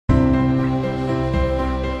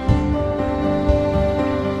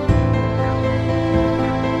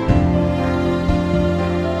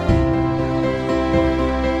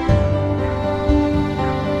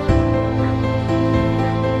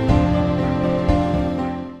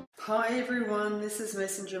Hi everyone, this is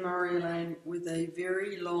Messenger Marjolyn with a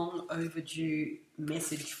very long overdue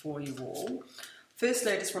message for you all.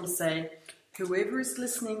 Firstly, I just want to say, whoever is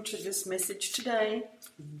listening to this message today,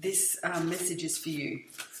 this message is for you.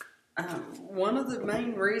 One of the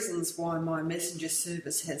main reasons why my messenger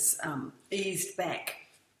service has eased back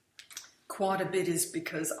quite a bit is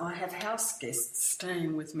because I have house guests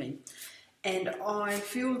staying with me, and I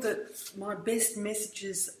feel that my best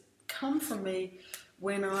messages come from me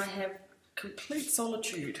when I have complete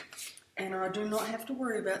solitude and I do not have to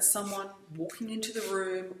worry about someone walking into the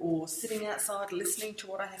room or sitting outside listening to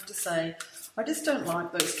what I have to say. I just don't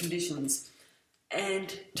like those conditions.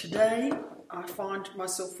 And today I find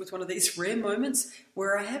myself with one of these rare moments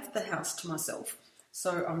where I have the house to myself.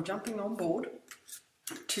 So I'm jumping on board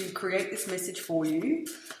to create this message for you.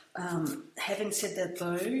 Having said that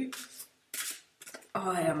though,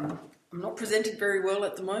 I'm not presented very well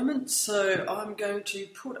at the moment, so I'm going to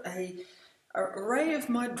put an array of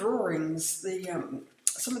my drawings,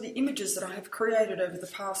 some of the images that I have created over the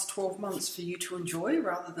past 12 months for you to enjoy,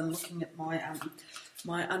 rather than looking at my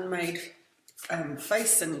my unmade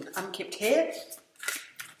face and unkempt hair,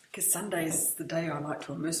 because Sunday is the day I like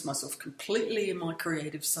to immerse myself completely in my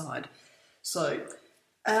creative side. So,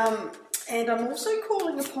 and I'm also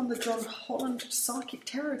calling upon the John Holland Psychic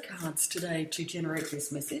Tarot cards today to generate this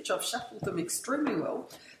message. I've shuffled them extremely well.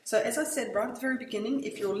 So as I said right at the very beginning,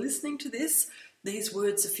 if you're listening to this, these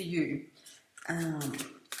words are for you. And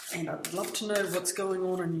I'd love to know what's going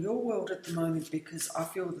on in your world at the moment, because I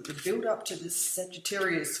feel that the build up to this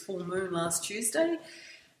Sagittarius full moon last Tuesday,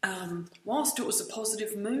 whilst it was a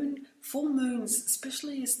positive moon, full moons,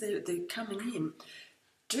 especially as they're coming in,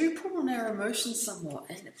 do pull on our emotions somewhat,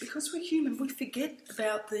 and because we're human, we forget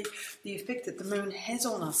about the effect that the moon has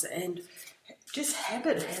on us, and just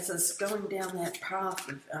habit has us going down that path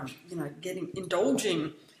of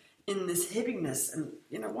indulging in this heaviness. And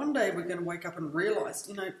one day we're going to wake up and realise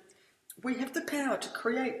we have the power to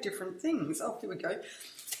create different things. Oh, here we go.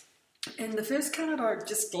 And the first card I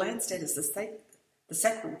just glanced at is the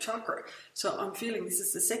sacral chakra. So I'm feeling this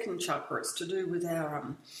is the second chakra. It's to do with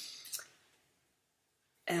our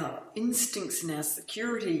instincts and our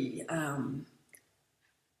security. I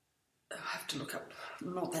have to look up.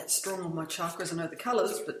 I'm not that strong on my chakras. I know the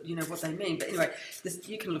colours, but you know what they mean. But anyway,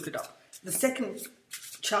 you can look it up. The second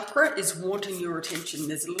chakra is wanting your attention.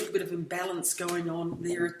 There's a little bit of imbalance going on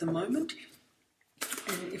there at the moment.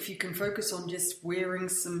 And if you can focus on just wearing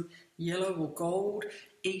some yellow or gold,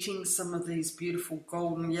 eating some of these beautiful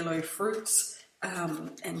golden yellow fruits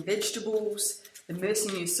and vegetables,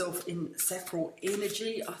 immersing yourself in sacral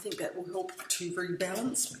energy, I think that will help to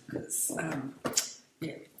rebalance, because,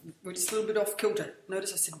 we're just a little bit off kilter.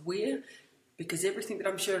 Notice I said where, because everything that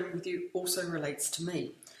I'm sharing with you also relates to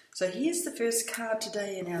me. So here's the first card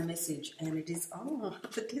today in our message, and it is,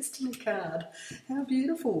 the Destiny card. How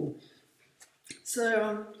beautiful.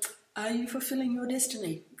 So, are you fulfilling your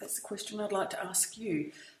destiny? That's the question I'd like to ask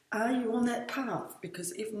you. Are you on that path?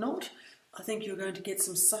 Because if not, I think you're going to get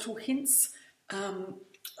some subtle hints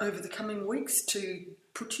over the coming weeks to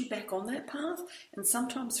put you back on that path. And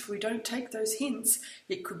sometimes if we don't take those hints,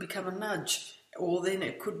 it could become a nudge, or then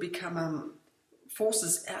it could become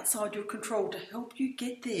forces outside your control to help you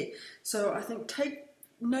get there. So I think take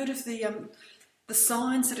note of the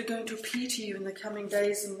signs that are going to appear to you in the coming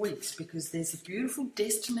days and weeks, because there's a beautiful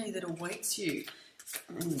destiny that awaits you.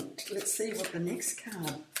 And let's see what the next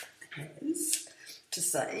card has to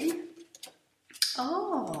say.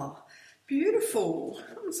 Beautiful.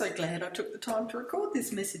 I'm so glad I took the time to record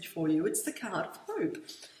this message for you. It's the card of hope.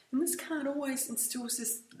 And this card always instills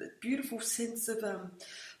this beautiful sense of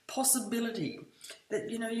possibility, that,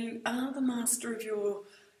 you are the master of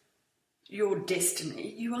your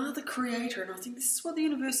destiny. You are the creator. And I think this is what the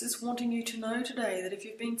universe is wanting you to know today, that if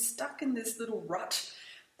you've been stuck in this little rut,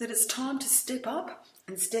 that it's time to step up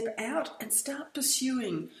and step out and start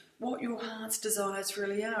pursuing what your heart's desires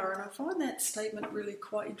really are. And I find that statement really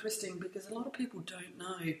quite interesting, because a lot of people don't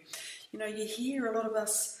know. You hear a lot of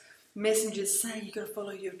us messengers say you've got to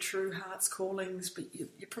follow your true heart's callings, but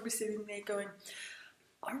you're probably sitting there going,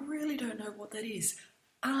 I really don't know what that is.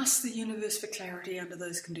 Ask the universe for clarity under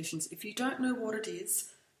those conditions. If you don't know what it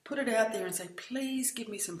is, put it out there and say, please give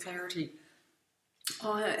me some clarity.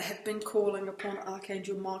 I have been calling upon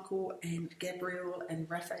Archangel Michael and Gabriel and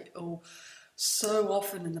Raphael so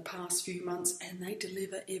often in the past few months, and they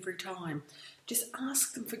deliver every time. Just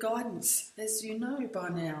ask them for guidance. As you know by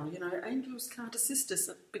now, angels can't assist us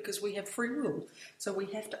because we have free will, so we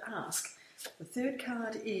have to ask. The third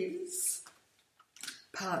card is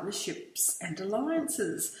partnerships and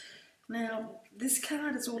alliances. Now, this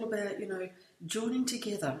card is all about, joining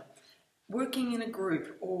together working in a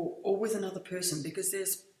group or with another person, because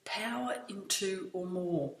there's power in two or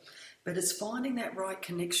more, but it's finding that right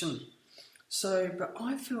connection. So, but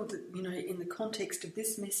I feel that, you know, in the context of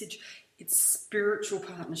this message, it's spiritual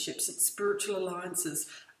partnerships, it's spiritual alliances.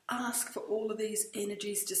 Ask for all of these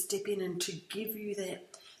energies to step in and to give you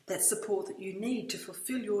that support that you need to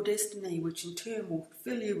fulfill your destiny, which in turn will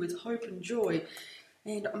fill you with hope and joy.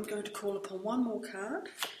 And I'm going to call upon one more card.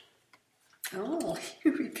 Oh,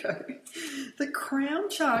 here we go. The crown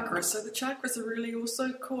chakra. So the chakras are really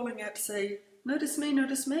also calling out to say, notice me,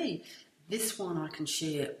 notice me. This one I can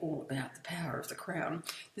share all about the power of the crown.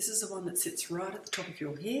 This is the one that sits right at the top of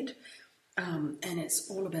your head, and it's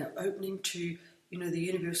all about opening to, you know, the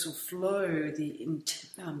universal flow, the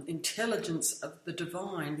intelligence of the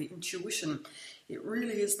divine, the intuition. It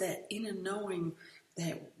really is that inner knowing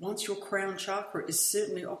that once your crown chakra is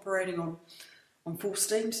certainly operating on full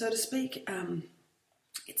steam, so to speak,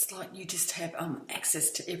 it's like you just have access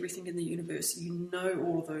to everything in the universe. You know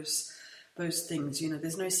all of those things. You know,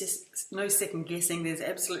 there's no second guessing. There's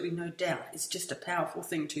absolutely no doubt. It's just a powerful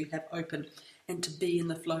thing to have open and to be in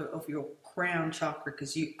the flow of your crown chakra,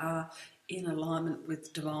 because you are in alignment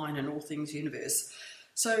with divine and all things universe.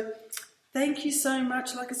 So thank you so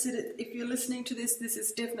much. Like I said, if you're listening to this, this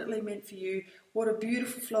is definitely meant for you. What a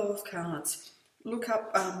beautiful flow of cards. Look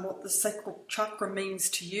up what the sacral chakra means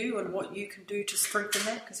to you and what you can do to strengthen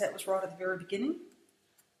that, because that was right at the very beginning.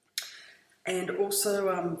 And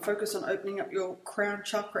also focus on opening up your crown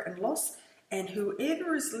chakra and loss. And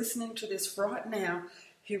whoever is listening to this right now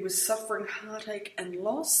who is suffering heartache and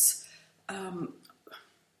loss,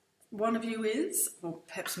 one of you is, or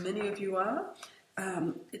perhaps many of you are,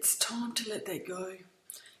 it's time to let that go.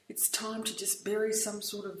 It's time to just bury some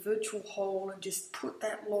sort of virtual hole and just put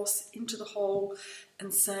that loss into the hole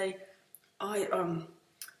and say, I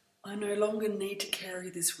no longer need to carry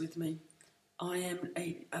this with me. I am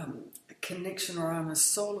a connection, or I'm a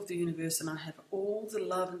soul of the universe, and I have all the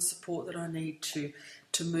love and support that I need to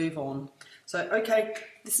move on. So, okay,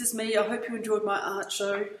 this is me. I hope you enjoyed my art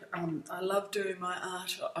show. I love doing my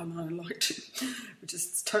art, and I like to, which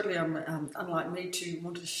is totally unlike me, to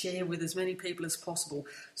want to share with as many people as possible.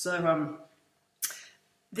 So,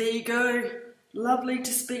 there you go. Lovely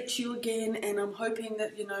to speak to you again, and I'm hoping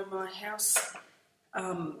that, you know, my house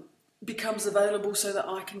becomes available so that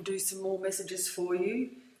I can do some more messages for you.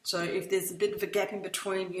 So if there's a bit of a gap in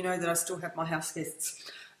between, you know that I still have my house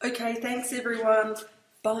guests. Okay, thanks everyone.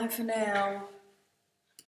 Bye for now.